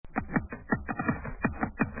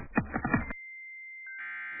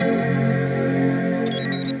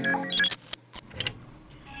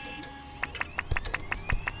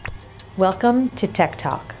Welcome to Tech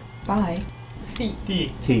Talk. Bye.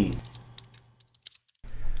 T.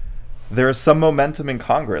 There is some momentum in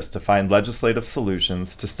Congress to find legislative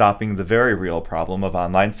solutions to stopping the very real problem of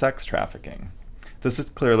online sex trafficking. This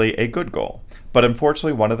is clearly a good goal, but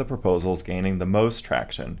unfortunately one of the proposals gaining the most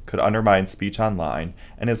traction could undermine speech online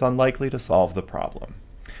and is unlikely to solve the problem.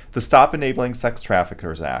 The Stop Enabling Sex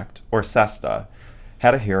Traffickers Act, or SESTA,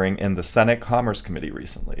 had a hearing in the Senate Commerce Committee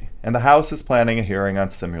recently, and the House is planning a hearing on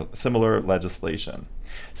similar legislation.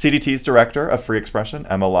 CDT's Director of Free Expression,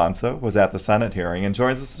 Emma Alonso, was at the Senate hearing and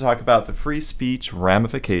joins us to talk about the free speech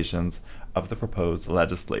ramifications of the proposed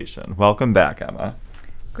legislation. Welcome back, Emma.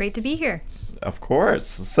 Great to be here. Of course.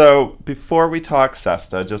 So before we talk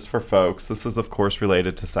SESTA, just for folks, this is of course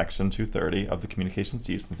related to Section 230 of the Communications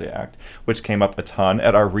Decency Act, which came up a ton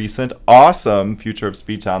at our recent awesome Future of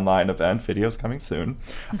Speech Online event. Videos coming soon.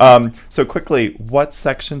 So quickly, what's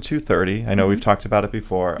Section 230? I know we've talked about it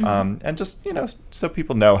before. And just, so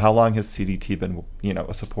people know, how long has CDT been,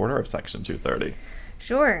 a supporter of Section 230?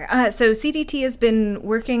 Sure. So CDT has been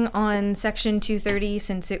working on Section 230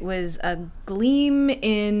 since it was a gleam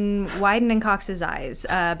in Wyden and Cox's eyes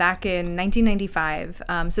back in 1995.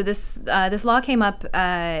 So this law came up,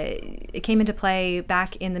 it came into play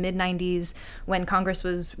back in the mid-90s when Congress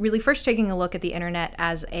was really first taking a look at the internet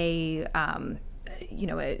as a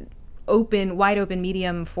wide open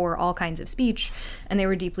medium for all kinds of speech, and they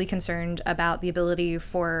were deeply concerned about the ability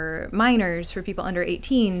for minors, for people under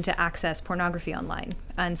 18, to access pornography online.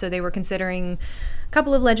 And so they were considering a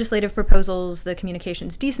couple of legislative proposals. The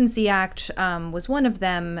Communications Decency Act was one of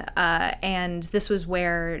them, and this was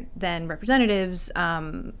where then Representatives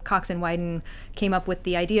Cox and Wyden came up with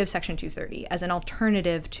the idea of Section 230 as an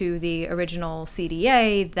alternative to the original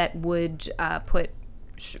CDA that would put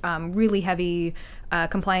really heavy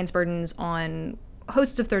compliance burdens on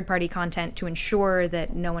hosts of third-party content to ensure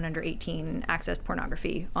that no one under 18 accessed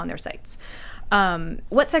pornography on their sites.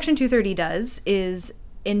 What Section 230 does is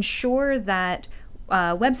ensure that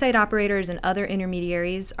website operators and other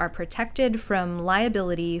intermediaries are protected from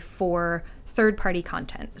liability for third-party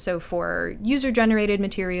content. So for user-generated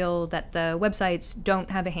material that the websites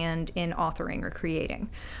don't have a hand in authoring or creating.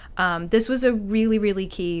 This was a really, really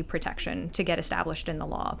key protection to get established in the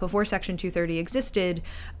law. Before Section 230 existed,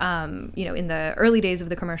 in the early days of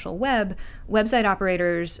the commercial web, website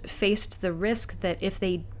operators faced the risk that if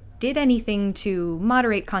they did anything to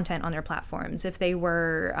moderate content on their platforms, if they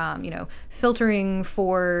were, filtering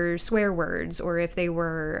for swear words, or if they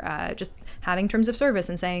were just having terms of service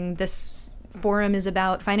and saying this forum is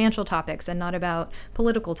about financial topics and not about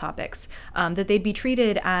political topics, that they'd be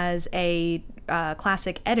treated as a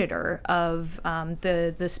classic editor of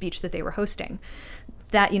the speech that they were hosting.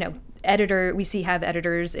 That, we have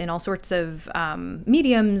editors in all sorts of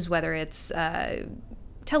mediums, whether it's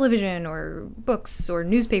television or books or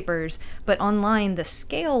newspapers, but online the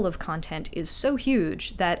scale of content is so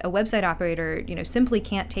huge that a website operator, simply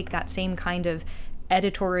can't take that same kind of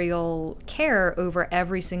editorial care over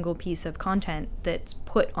every single piece of content that's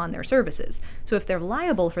put on their services. So if they're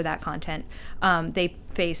liable for that content, they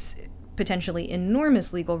face potentially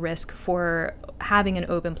enormous legal risk for having an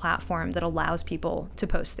open platform that allows people to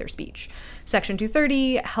post their speech. Section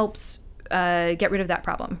 230 helps get rid of that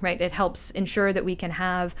problem, right? It helps ensure that we can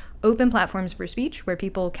have open platforms for speech where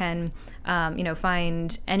people can,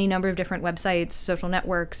 find any number of different websites, social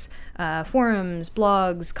networks, forums,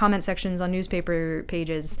 blogs, comment sections on newspaper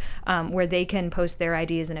pages, where they can post their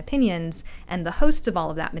ideas and opinions, and the hosts of all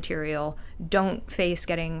of that material don't face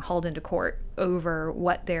getting hauled into court over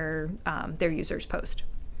what their users post.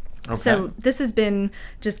 Okay. So this has been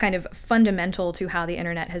just kind of fundamental to how the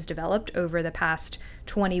internet has developed over the past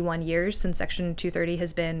 21 years since Section 230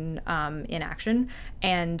 has been in action.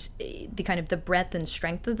 And the breadth and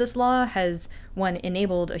strength of this law has, one,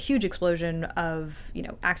 enabled a huge explosion of,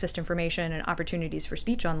 access to information and opportunities for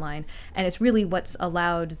speech online. And it's really what's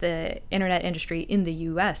allowed the internet industry in the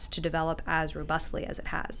U.S. to develop as robustly as it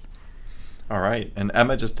has. All right. And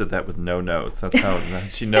Emma just did that with no notes. That's how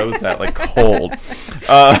she knows that, like cold.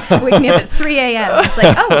 Waking up at 3 a.m. It's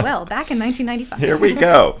like, oh, well, back in 1995. Here we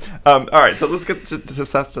go. All right. So let's get to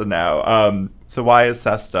SESTA now. So why is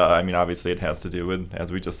SESTA? I mean, obviously it has to do with,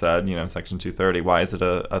 as we just said, Section 230. Why is it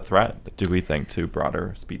a threat, do we think, to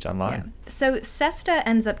broader speech online? Yeah. So SESTA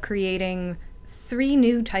ends up creating 3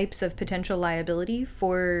 new types of potential liability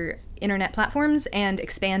for internet platforms and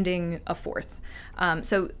expanding a 4th.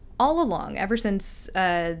 So all along, ever since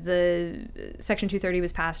the Section 230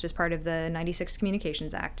 was passed as part of the 96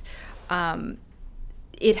 Communications Act,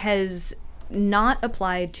 it has not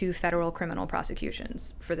applied to federal criminal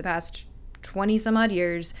prosecutions. For the past 20 some odd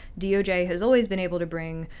years, DOJ has always been able to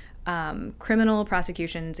bring criminal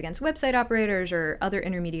prosecutions against website operators or other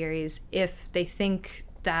intermediaries if they think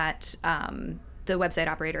that the website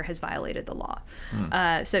operator has violated the law.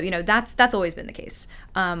 So that's always been the case.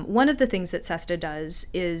 One of the things that SESTA does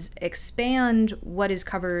is expand what is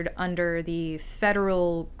covered under the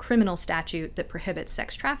federal criminal statute that prohibits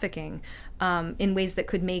sex trafficking in ways that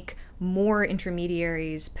could make more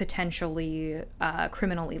intermediaries potentially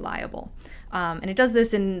criminally liable. And it does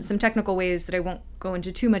this in some technical ways that I won't go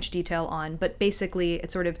into too much detail on, but basically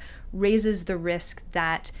it sort of raises the risk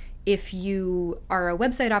that if you are a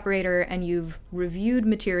website operator and you've reviewed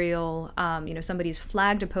material, somebody's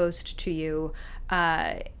flagged a post to you,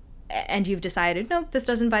 and you've decided, nope, this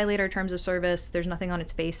doesn't violate our terms of service, there's nothing on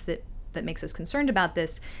its face that makes us concerned about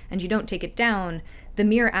this, and you don't take it down, the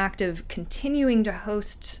mere act of continuing to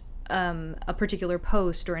host a particular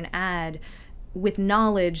post or an ad with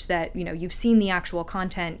knowledge that, you've seen the actual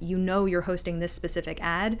content, you're hosting this specific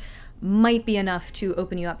ad, might be enough to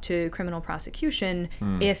open you up to criminal prosecution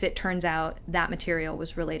if it turns out that material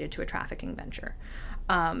was related to a trafficking venture.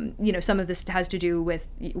 Some of this has to do with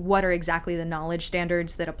what are exactly the knowledge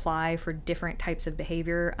standards that apply for different types of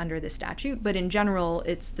behavior under the statute. But in general,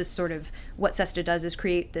 it's this sort of, what SESTA does is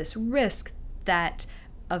create this risk that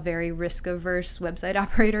a very risk-averse website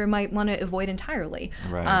operator might want to avoid entirely.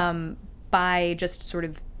 Right. By just sort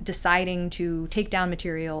of deciding to take down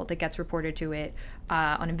material that gets reported to it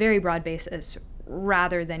on a very broad basis,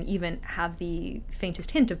 rather than even have the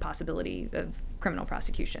faintest hint of possibility of criminal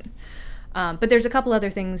prosecution. But there's a couple other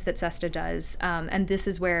things that SESTA does, and this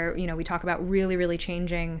is where we talk about really, really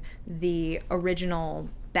changing the original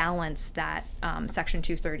balance that Section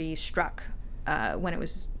 230 struck when it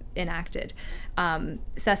was enacted.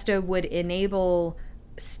 SESTA would enable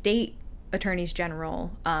state attorneys general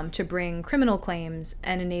to bring criminal claims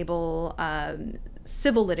and enable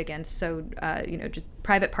civil litigants, so just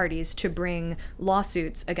private parties, to bring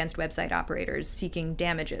lawsuits against website operators seeking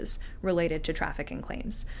damages related to trafficking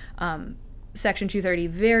claims. Section 230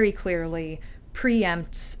 very clearly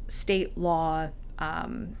preempts state law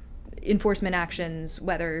enforcement actions,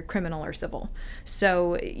 whether criminal or civil.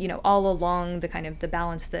 So, all along the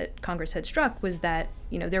balance that Congress had struck was that,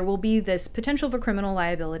 there will be this potential for criminal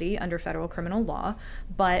liability under federal criminal law,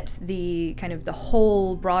 but the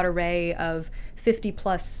whole broad array of 50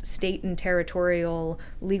 plus state and territorial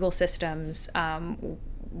legal systems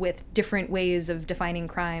with different ways of defining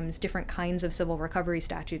crimes, different kinds of civil recovery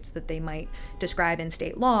statutes that they might describe in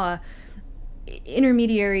state law,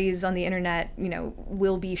 intermediaries on the internet,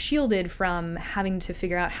 will be shielded from having to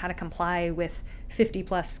figure out how to comply with 50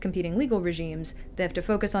 plus competing legal regimes. They have to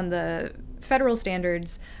focus on the federal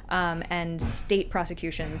standards, and state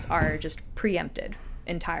prosecutions are just preempted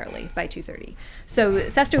entirely by 230. So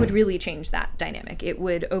SESTA would really change that dynamic. It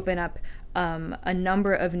would open up a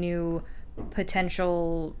number of new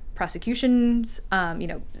potential prosecutions.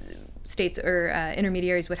 States or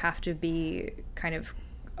intermediaries would have to be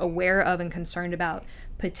aware of and concerned about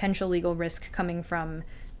potential legal risk coming from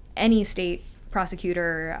any state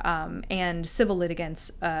prosecutor and civil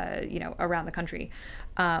litigants, around the country.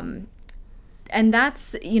 And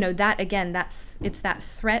that's, it's that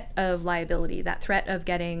threat of liability, that threat of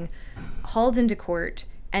getting hauled into court.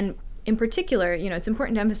 And in particular, it's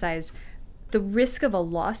important to emphasize the risk of a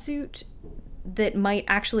lawsuit that might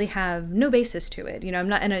actually have no basis to it. I'm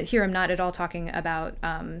not at all talking about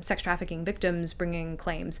sex trafficking victims bringing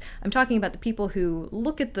claims. I'm talking about the people who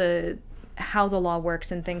look at how the law works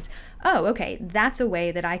and thinks, oh, okay, that's a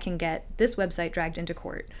way that I can get this website dragged into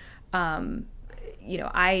court.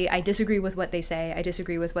 I disagree with what they say. I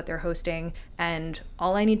disagree with what they're hosting. And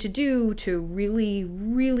all I need to do to really,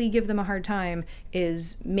 really give them a hard time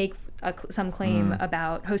is make some claim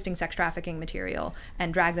about hosting sex trafficking material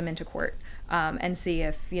and drag them into court, and see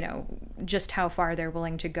if, just how far they're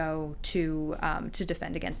willing to go to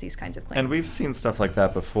defend against these kinds of claims. And we've seen stuff like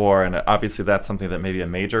that before, and obviously that's something that maybe a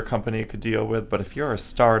major company could deal with. But if you're a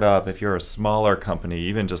startup, if you're a smaller company,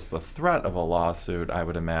 even just the threat of a lawsuit, I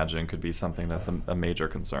would imagine, could be something that's a major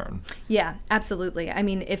concern. Yeah, absolutely. I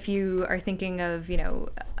mean, if you are thinking of,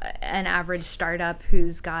 an average startup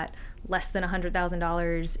who's got less than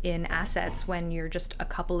 $100,000 in assets when you're just a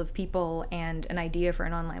couple of people and an idea for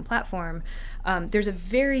an online platform, there's a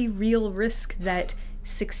very real risk that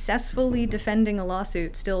successfully defending a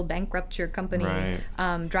lawsuit still bankrupts your company,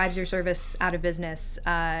 right. Drives your service out of business,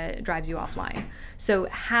 drives you offline. So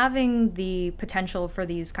having the potential for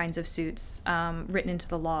these kinds of suits written into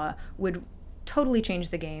the law would totally change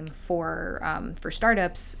the game for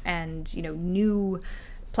startups and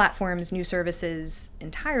and new services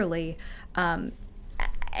entirely. And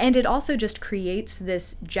And it also just creates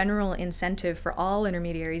this general incentive for all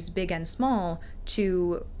intermediaries, big and small,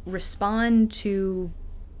 to respond to,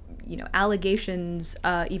 allegations,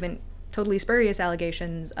 even totally spurious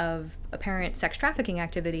allegations of apparent sex trafficking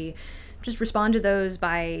activity. Just respond to those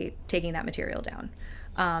by taking that material down.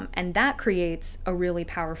 And that creates a really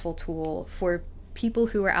powerful tool for people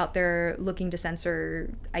who are out there looking to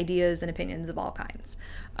censor ideas and opinions of all kinds.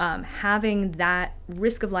 Having that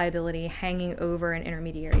risk of liability hanging over an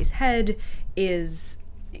intermediary's head is,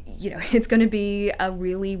 it's going to be a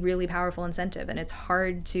really, really powerful incentive. And it's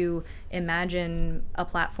hard to imagine a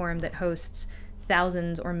platform that hosts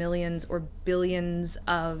thousands or millions or billions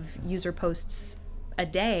of user posts a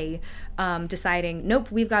day, deciding,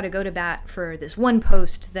 nope, we've got to go to bat for this one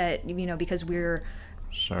post that, because we're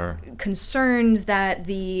concerned that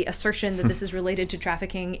the assertion that this is related to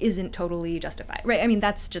trafficking isn't totally justified, right? I mean,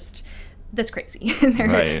 that's crazy.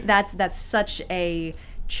 Right. That's such a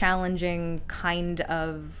challenging kind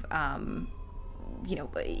of,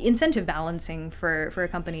 incentive balancing for a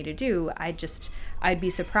company to do. I'd be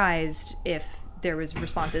surprised if there was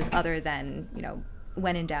responses other than,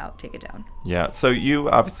 when in doubt, take it down. Yeah. So you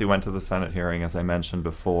obviously went to the Senate hearing, as I mentioned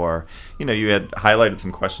before. You had highlighted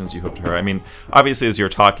some questions you hoped to hear. I mean, obviously, as you're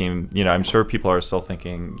talking, I'm sure people are still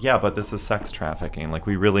thinking, yeah, but this is sex trafficking. Like,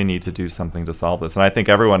 we really need to do something to solve this. And I think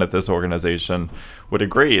everyone at this organization would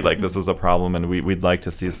agree, like, this is a problem and we'd like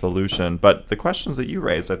to see a solution. But the questions that you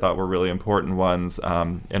raised, I thought were really important ones.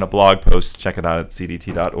 In a blog post, check it out at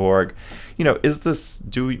cdt.org.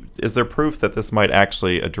 Is there proof that this might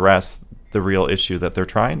actually address the real issue that they're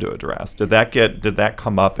trying to address? Did that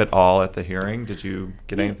come up at all at the hearing? Did you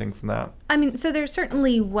get anything from that? I mean, so there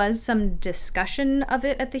certainly was some discussion of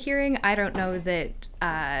it at the hearing. I don't know that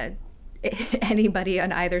anybody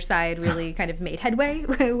on either side really kind of made headway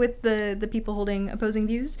with the people holding opposing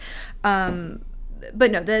views.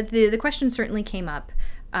 But no, the question certainly came up.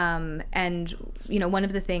 And one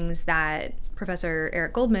of the things that Professor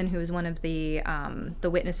Eric Goldman, who is one of the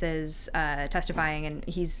witnesses testifying, and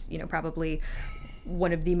he's probably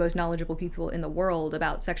one of the most knowledgeable people in the world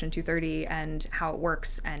about Section 230 and how it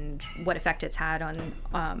works and what effect it's had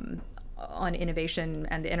on innovation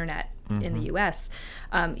and the internet in the U.S.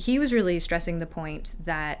 He was really stressing the point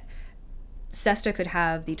that SESTA could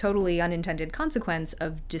have the totally unintended consequence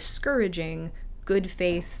of discouraging good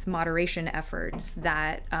faith moderation efforts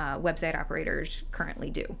that website operators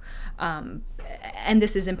currently do. And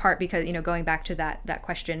this is in part because, going back to that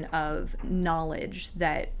question of knowledge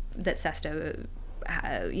that SESTA,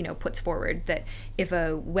 puts forward, that if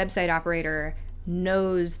a website operator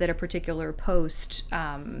knows that a particular post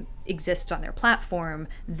exists on their platform,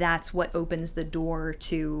 that's what opens the door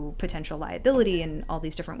to potential liability in all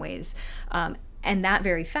these different ways. And that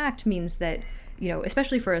very fact means that,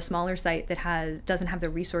 especially for a smaller site that doesn't have the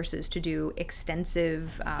resources to do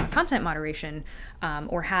extensive content moderation,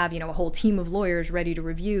 or have a whole team of lawyers ready to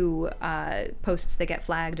review posts that get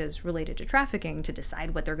flagged as related to trafficking to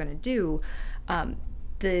decide what they're going to do,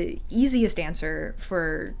 the easiest answer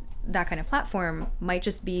for that kind of platform might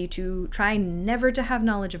just be to try never to have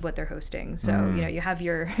knowledge of what they're hosting. So, you have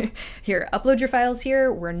here, upload your files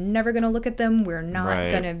here. We're never going to look at them. We're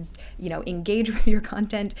not going to, engage with your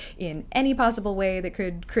content in any possible way that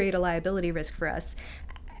could create a liability risk for us.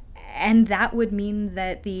 And that would mean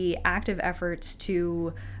that the active efforts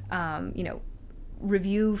to,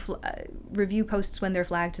 review posts when they're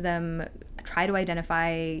flagged to them, try to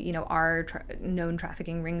identify, our known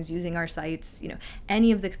trafficking rings using our sites,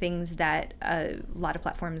 any of the things that a lot of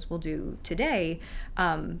platforms will do today,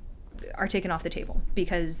 are taken off the table,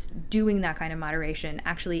 because doing that kind of moderation,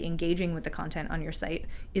 actually engaging with the content on your site,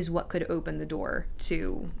 is what could open the door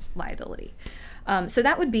to liability. So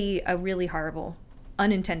that would be a really horrible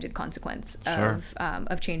unintended consequence of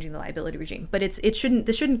changing the liability regime. But this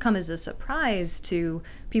shouldn't come as a surprise to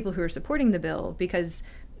people who are supporting the bill, because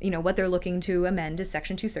what they're looking to amend is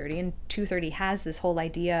Section 230, and 230 has this whole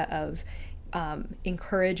idea of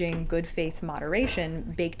encouraging good faith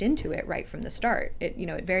moderation baked into it right from the start.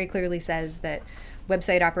 It very clearly says that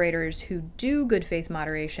website operators who do good faith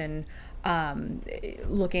moderation,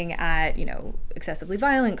 looking at excessively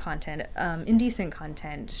violent content, indecent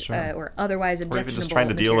content, or otherwise objectionable, or even just trying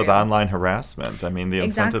to deal with online harassment. I mean, the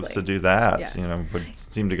incentives to do that, would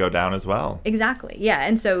seem to go down as well. Exactly. Yeah.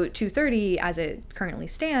 And so 230, as it currently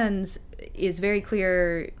stands, is very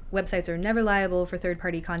clear. Websites are never liable for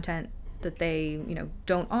third-party content that they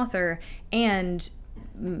don't author, and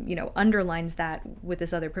underlines that with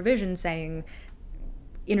this other provision saying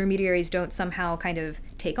intermediaries don't somehow kind of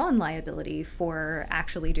take on liability for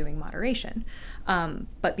actually doing moderation.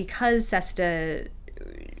 But because SESTA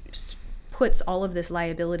puts all of this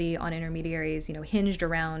liability on intermediaries, hinged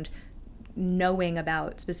around knowing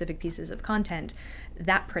about specific pieces of content,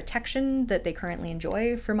 that protection that they currently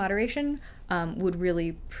enjoy for moderation would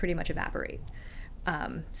really pretty much evaporate.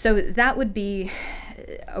 So that would be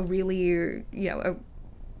a really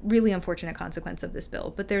unfortunate consequence of this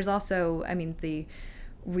bill. But there's also, the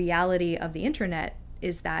reality of the internet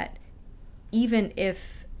is that even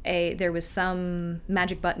if there was some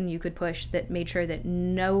magic button you could push that made sure that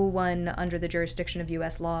no one under the jurisdiction of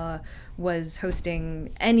U.S. law was hosting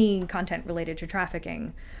any content related to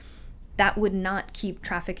trafficking, that would not keep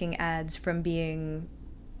trafficking ads from being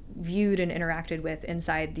viewed and interacted with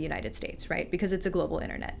inside the United States, right? Because it's a global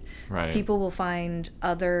internet. Right. People will find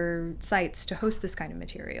other sites to host this kind of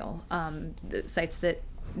material, the sites that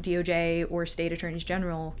DOJ or state attorneys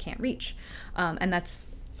general can't reach. And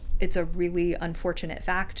it's a really unfortunate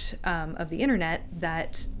fact of the internet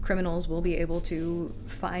that criminals will be able to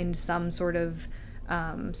find some sort of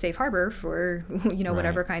safe harbor for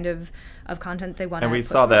whatever kind of content they want to. And we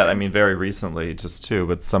saw that very recently just too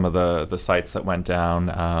with some of the sites that went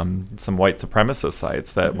down, some white supremacist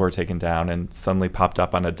sites that were taken down and suddenly popped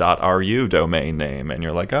up on a .ru domain name, and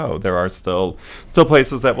you're like, oh, there are still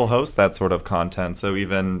places that will host that sort of content. So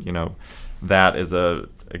even that is a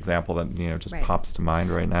example that just right. pops to mind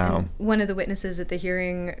right now. And one of the witnesses at the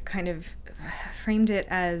hearing kind of framed it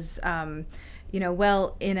as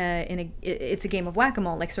it's a game of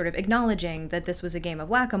whack-a-mole, like sort of acknowledging that this was a game of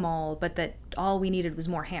whack-a-mole, but that all we needed was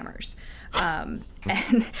more hammers,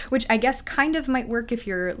 and which I guess kind of might work if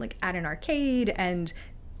you're like at an arcade and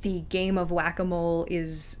the game of whack-a-mole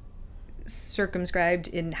is circumscribed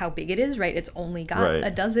in how big it is, right? It's only got right.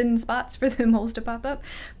 a dozen spots for the moles to pop up,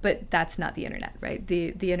 but that's not the internet, right?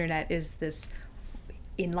 The internet is this,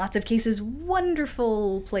 in lots of cases,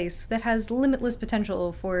 wonderful place that has limitless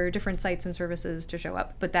potential for different sites and services to show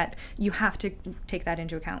up, but that you have to take that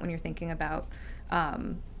into account when you're thinking about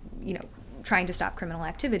trying to stop criminal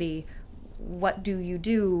activity. What do you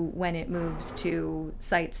do when it moves to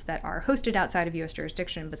sites that are hosted outside of U.S.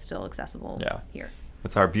 jurisdiction but still accessible here?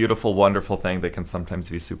 It's our beautiful, wonderful thing that can sometimes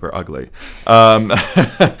be super ugly.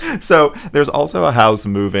 So there's also a house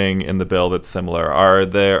moving in the bill that's similar.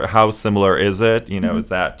 How similar is it? do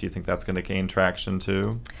you think that's going to gain traction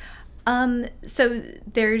too? So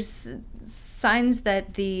there's signs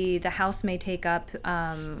that the House may take up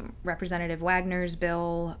Representative Wagner's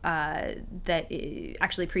bill that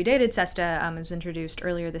actually predated SESTA. It was introduced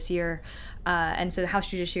earlier this year. And so the House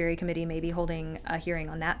Judiciary Committee may be holding a hearing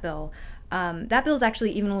on that bill. That bill is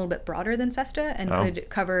actually even a little bit broader than SESTA and could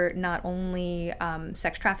cover not only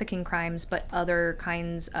sex trafficking crimes, but other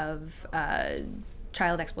kinds of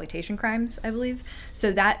child exploitation crimes, I believe.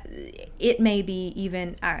 So that it may be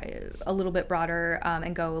even a little bit broader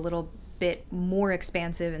and go a little bit more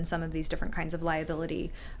expansive in some of these different kinds of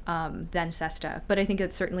liability than SESTA. But I think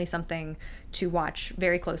it's certainly something to watch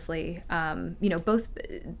very closely. Both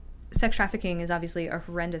sex trafficking is obviously a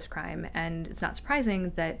horrendous crime, and it's not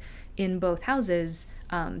surprising that in both houses,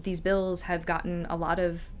 these bills have gotten a lot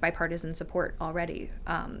of bipartisan support already.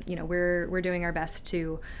 We're doing our best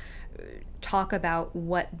to talk about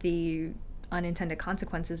what the unintended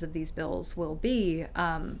consequences of these bills will be,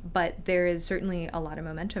 but there is certainly a lot of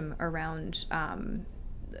momentum around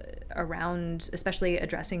especially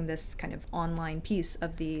addressing this kind of online piece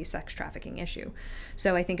of the sex trafficking issue.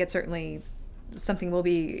 So I think it's certainly something we'll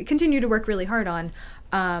continue to work really hard on,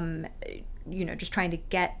 just trying to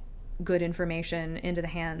get good information into the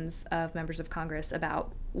hands of members of Congress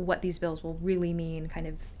about what these bills will really mean kind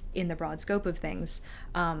of in the broad scope of things.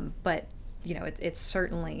 But it's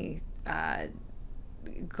certainly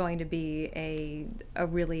going to be a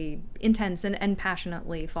really intense and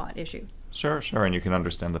passionately fought issue. Sure, and you can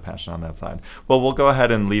understand the passion on that side. Well, we'll go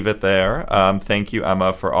ahead and leave it there. Thank you,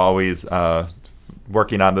 Emma, for always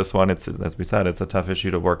working on this one. It's, as we said, it's a tough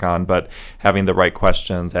issue to work on, but having the right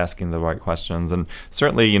questions, asking the right questions, and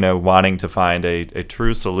certainly, wanting to find a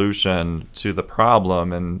true solution to the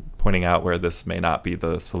problem and pointing out where this may not be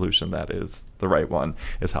the solution that is the right one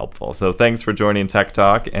is helpful. So thanks for joining Tech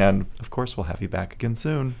Talk, and of course, we'll have you back again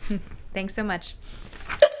soon. Thanks so much.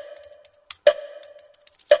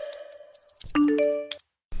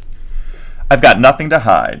 I've got nothing to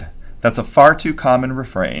hide. That's a far too common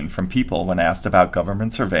refrain from people when asked about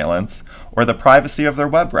government surveillance or the privacy of their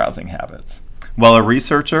web browsing habits. Well, a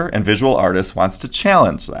researcher and visual artist wants to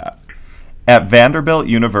challenge that. At Vanderbilt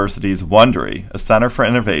University's Wondery, a center for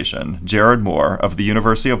innovation, Jared Moore of the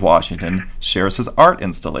University of Washington shares his art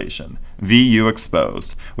installation, VU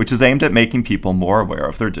Exposed, which is aimed at making people more aware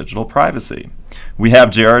of their digital privacy. We have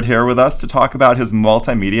Jared here with us to talk about his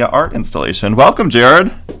multimedia art installation. Welcome,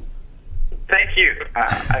 Jared.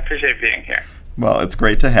 I appreciate being here. Well, it's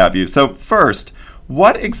great to have you. So first,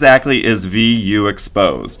 what exactly is VU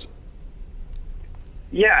Exposed?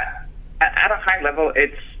 Yeah, at a high level,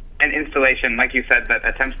 it's an installation, like you said, that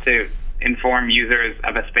attempts to inform users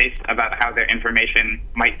of a space about how their information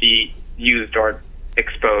might be used or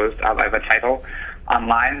exposed, like the title,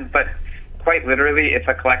 online. But quite literally, it's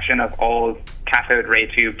a collection of old cathode ray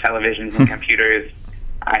tube televisions and computers,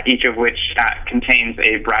 each of which contains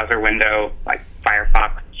a browser window like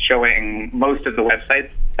Firefox, showing most of the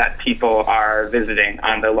websites that people are visiting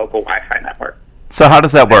on the local Wi-Fi network. So how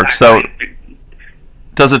does that work? So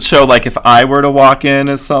does it show, like, if I were to walk in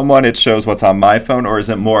as someone, it shows what's on my phone, or is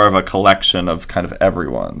it more of a collection of kind of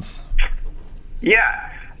everyone's?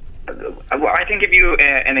 Yeah. Well, I can give you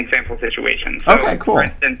an example situation. So, okay, cool. For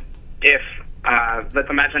instance, if, let's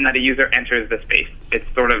imagine that a user enters the space.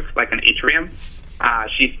 It's sort of like an atrium.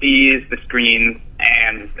 She sees the screen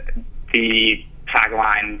and the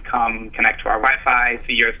tagline, "Come connect to our Wi-Fi,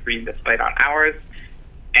 see your screen displayed on ours,"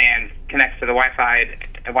 and connects to the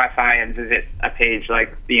Wi-Fi and visits a page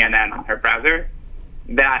like CNN on her browser.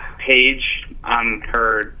 That page on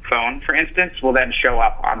her phone, for instance, will then show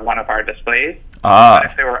up on one of our displays. But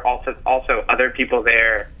if there were also other people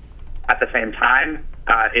there at the same time,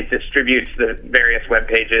 it distributes the various web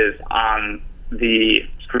pages on the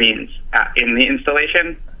screens in the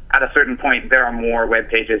installation. At a certain point, there are more web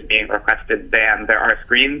pages being requested than there are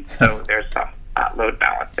screens, so there's some load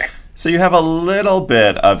balancing. So you have a little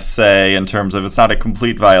bit of say in terms of, it's not a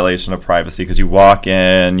complete violation of privacy because you walk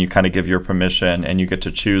in, you kind of give your permission, and you get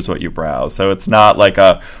to choose what you browse. So it's not like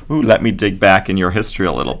let me dig back in your history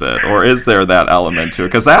a little bit. Or is there that element to it?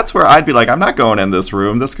 Because that's where I'd be like, I'm not going in this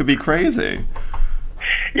room. This could be crazy.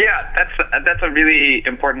 Yeah, that's a really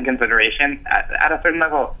important consideration. At a certain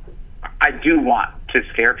level, I do want to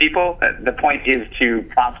scare people. The point is to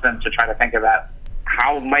prompt them to try to think about,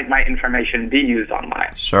 how might my information be used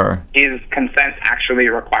online? Sure. Is consent actually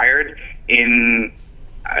required in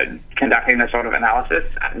conducting this sort of analysis?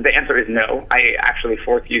 The answer is no. I actually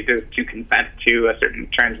force users to consent to a certain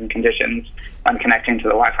terms and conditions when connecting to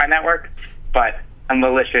the Wi-Fi network, but a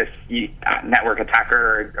malicious network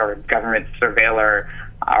attacker or government surveiller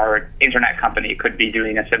or internet company could be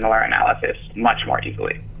doing a similar analysis much more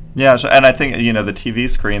easily. Yeah, and I think, the TV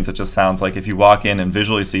screens, it just sounds like if you walk in and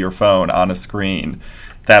visually see your phone on a screen,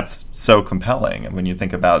 that's so compelling. And when you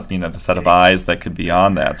think about, the set of eyes that could be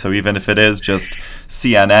on that. So even if it is just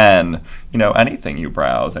CNN, anything you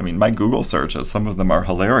browse. I mean, my Google searches, some of them are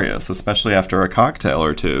hilarious, especially after a cocktail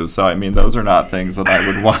or two. So, I mean, those are not things that I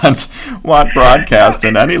would want broadcast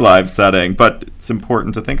in any live setting, but it's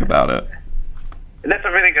important to think about it. That's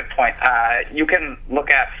a really good point. You can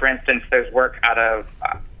look at, for instance, there's work out of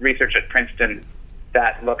research at Princeton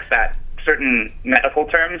that looks at certain medical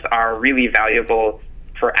terms are really valuable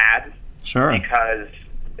for ads. Sure. Because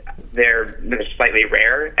they're slightly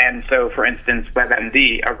rare. And so, for instance,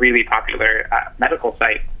 WebMD, a really popular medical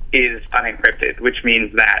site, is unencrypted, which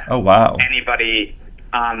means that anybody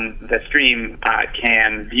on the stream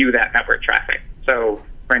can view that network traffic. So,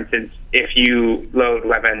 for instance, if you load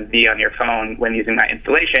WebMD on your phone when using that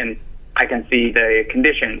installation, I can see the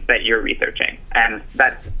conditions that you're researching. And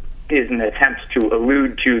that is an attempt to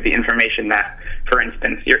allude to the information that, for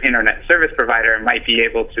instance, your internet service provider might be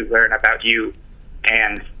able to learn about you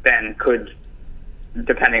and then could,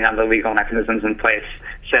 depending on the legal mechanisms in place,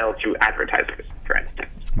 sell to advertisers, for instance.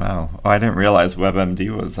 Wow. I didn't realize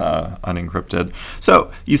WebMD was unencrypted.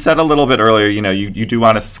 So you said a little bit earlier, you do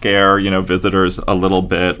want to scare, visitors a little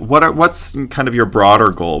bit. What's kind of your broader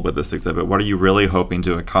goal with this exhibit? What are you really hoping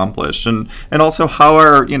to accomplish? And also, how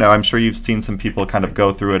are, I'm sure you've seen some people kind of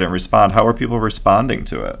go through it and respond. How are people responding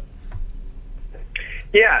to it?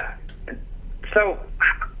 Yeah. So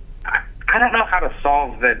I don't know how to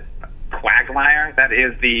solve the quagmire that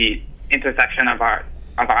is the intersection of our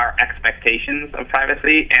expectations of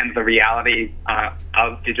privacy and the reality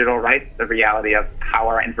of digital rights, the reality of how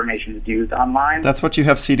our information is used online. That's what you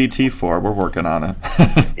have CDT for. We're working on it.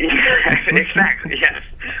 Exactly, yes.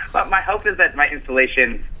 But my hope is that my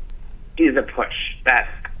installation is a push, that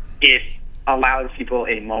it allows people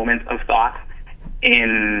a moment of thought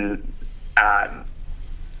in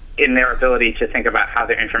their ability to think about how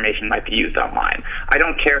their information might be used online. I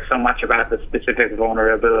don't care so much about the specific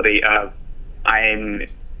vulnerability of I'm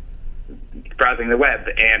browsing the web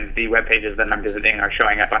and the web pages that I'm visiting are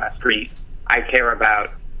showing up on a screen. I care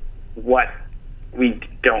about what we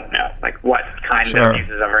don't know, like what kinds of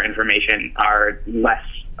uses of our information are less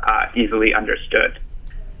easily understood.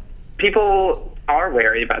 People are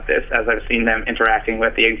wary about this, as I've seen them interacting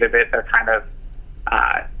with the exhibit. They're kind of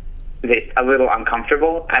a little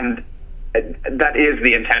uncomfortable, and that is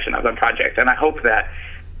the intention of the project, and I hope that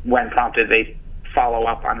when prompted, they follow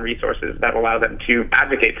up on resources that allow them to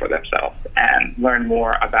advocate for themselves and learn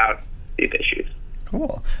more about these issues.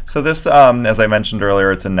 Cool. So this, as I mentioned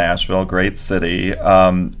earlier, it's in Nashville, great city.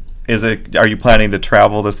 Are you planning to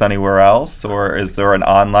travel this anywhere else, or is there an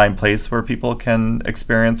online place where people can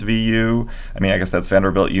experience VU? I mean, I guess that's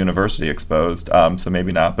Vanderbilt University Exposed, so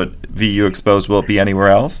maybe not, but VU Exposed, will it be anywhere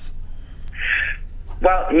else?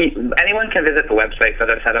 Well, anyone can visit the website that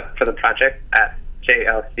I've set up for the project at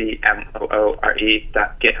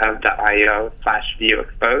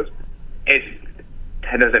jlcmoore.github.io/VUExposed.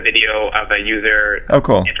 There's a video of a user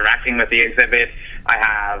interacting with the exhibit. I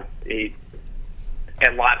have a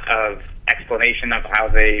lot of explanation of how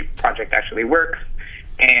the project actually works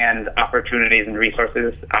and opportunities and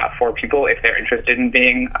resources for people if they're interested in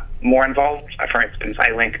being more involved. For instance, I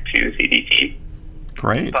link to CDT.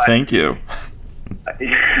 Great, thank you.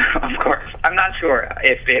 Of course. I'm not sure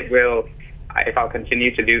if I'll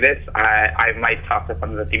continue to do this. I might talk to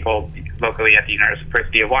some of the people locally at the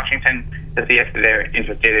University of Washington to see if they're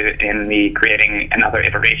interested in me creating another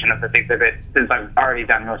iteration of this exhibit. Since I've already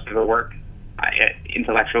done most of the work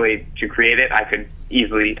intellectually to create it, I could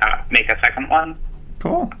easily make a second one.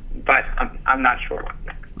 Cool. But I'm not sure.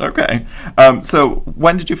 Okay. So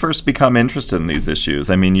when did you first become interested in these issues?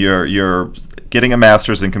 I mean, you're getting a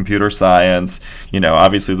master's in computer science.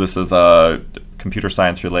 Obviously this is computer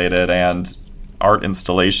science related and art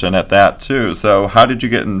installation at that too. So how did you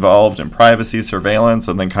get involved in privacy, surveillance,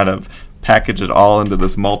 and then kind of package it all into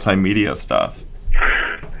this multimedia stuff?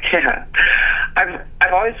 Yeah.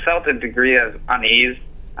 I've always felt a degree of unease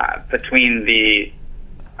between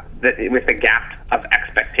with the gap of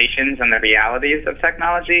expectations and the realities of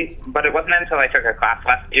technology, but it wasn't until I took a class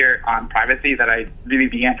last year on privacy that I really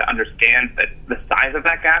began to understand the size of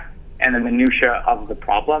that gap and the minutia of the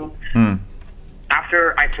problem.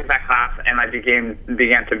 After I took that class and I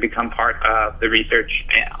began to become part of the research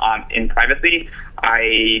in privacy,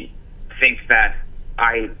 I think that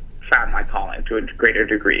I found my calling to a greater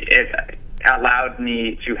degree. It allowed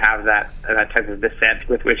me to have that type of dissent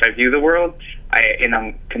with which I view the world in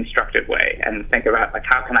a constructive way, and think about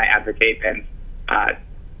how can I advocate and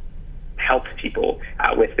help people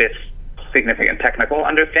with this significant technical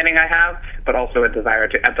understanding I have, but also a desire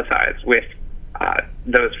to empathize with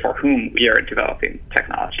those for whom we are developing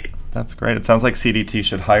technology. That's great. It sounds like CDT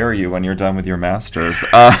should hire you when you're done with your master's.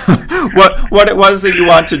 What it was that you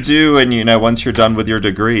want to do, and once you're done with your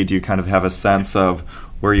degree, do you kind of have a sense of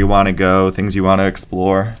where you want to go, things you want to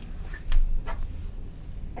explore?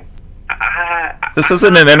 This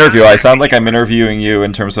isn't an interview. I sound like I'm interviewing you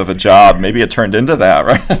in terms of a job. Maybe it turned into that,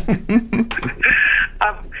 right?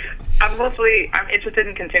 I'm interested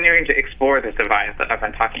in continuing to explore this divide that I've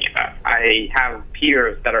been talking about. I have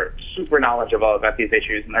peers that are super knowledgeable about these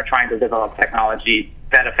issues, and they're trying to develop technology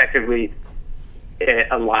that effectively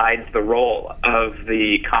elides the role of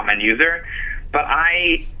the common user. But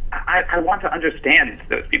I want to understand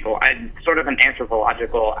those people. I'm sort of an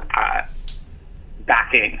anthropological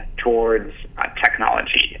backing towards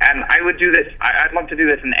technology. And I would do this, I'd love to do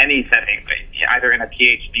this in any setting, either in a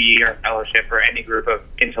PhD or fellowship or any group of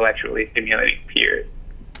intellectually stimulating peers.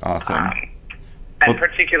 Awesome. And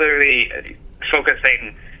particularly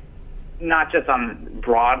focusing not just on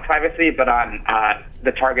broad privacy, but on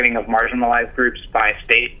the targeting of marginalized groups by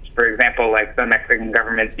states. For example, like the Mexican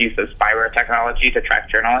government's use of spyware technology to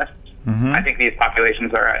track journalists. Mm-hmm. I think these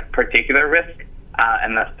populations are at particular risk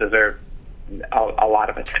and thus deserve a lot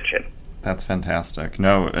of attention. That's fantastic.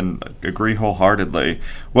 No, and agree wholeheartedly.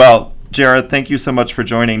 Well, Jared, thank you so much for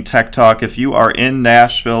joining Tech Talk. If you are in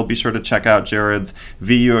Nashville, be sure to check out Jared's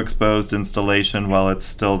VU Exposed installation while it's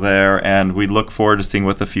still there, and we look forward to seeing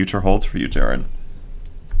what the future holds for you, Jared.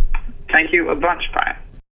 Thank you a bunch, Brian.